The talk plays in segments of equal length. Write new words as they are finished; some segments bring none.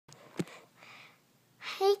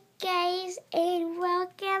guys, and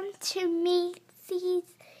welcome to Macy's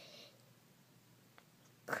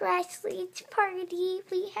Crashletes party.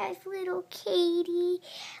 We have little Katie,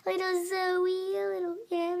 little Zoe, little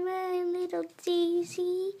Emma, and little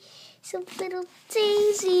Daisy. So little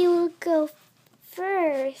Daisy will go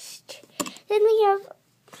first. Then we have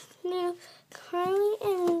little Carly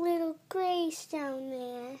and little Grace down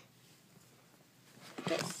there.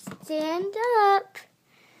 Just stand up.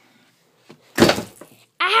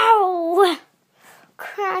 Ow!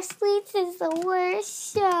 Crashletes is the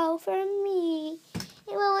worst show for me.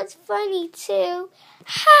 Well, it's funny too.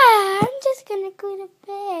 Ha! I'm just gonna go to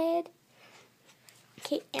bed.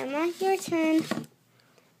 Okay, Emma, your turn.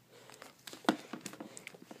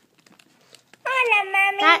 Hola,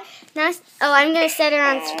 Mommy. I'm gonna set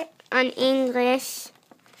her on English.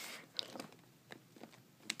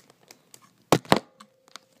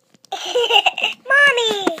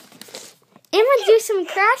 Mommy! Emma, do some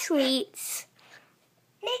Crashletes.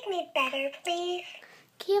 Make me better, please.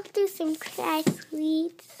 Okay, I'll do some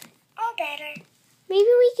Crashletes. All better.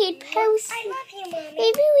 Maybe we could post. I love you, Mommy.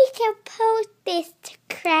 Maybe we could post this to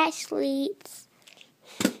Crashletes.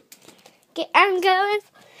 Okay, I'm going.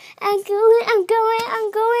 Go.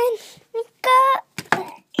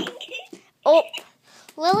 Oh,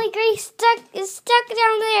 Lily Grace is stuck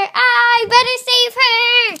down there. I better save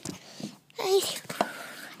her.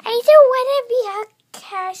 I don't want to be a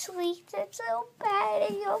Crashletes. It's so bad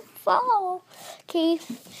and you'll fall. Okay,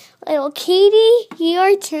 little Katie,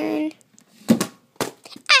 your turn.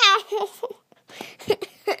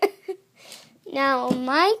 Ow!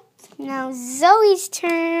 Now Zoe's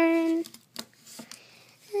turn.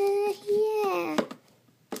 Yeah.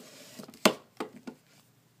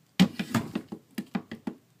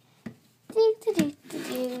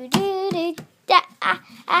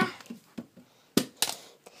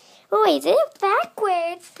 Oh, wait, did it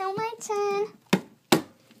backwards? So my turn.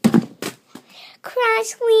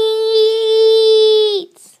 Crashletes!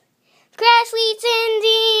 Crashletes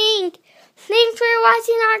ending! Thanks for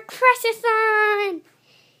watching our Crashathon!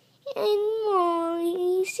 And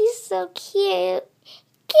Molly, she's so cute.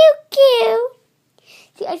 Cute.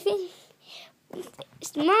 See, I think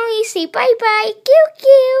Molly, say bye-bye.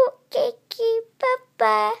 Cute.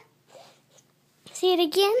 Bye-bye. Say it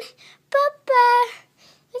again. Bye-bye.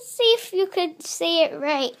 Let's see if you could say it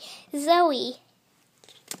right. Zoe.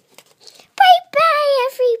 Bye-bye,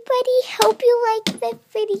 everybody. Hope you liked the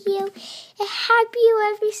video. And have you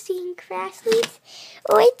ever seen Crashletes?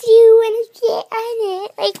 Or do you want to get on it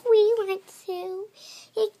like we want to?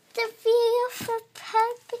 It's the video for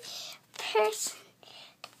person.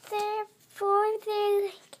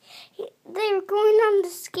 They're going on the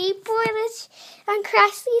skateboard. On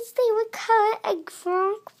Crashletes, they would call it a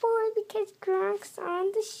Gronk board because Gronk's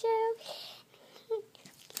on the show.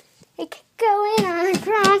 They could go in on a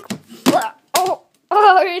Gronk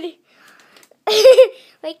board.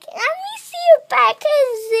 Like, let me see you back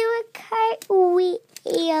and do a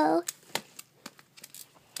cartwheel.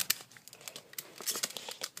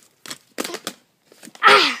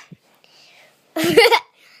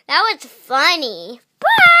 That was funny.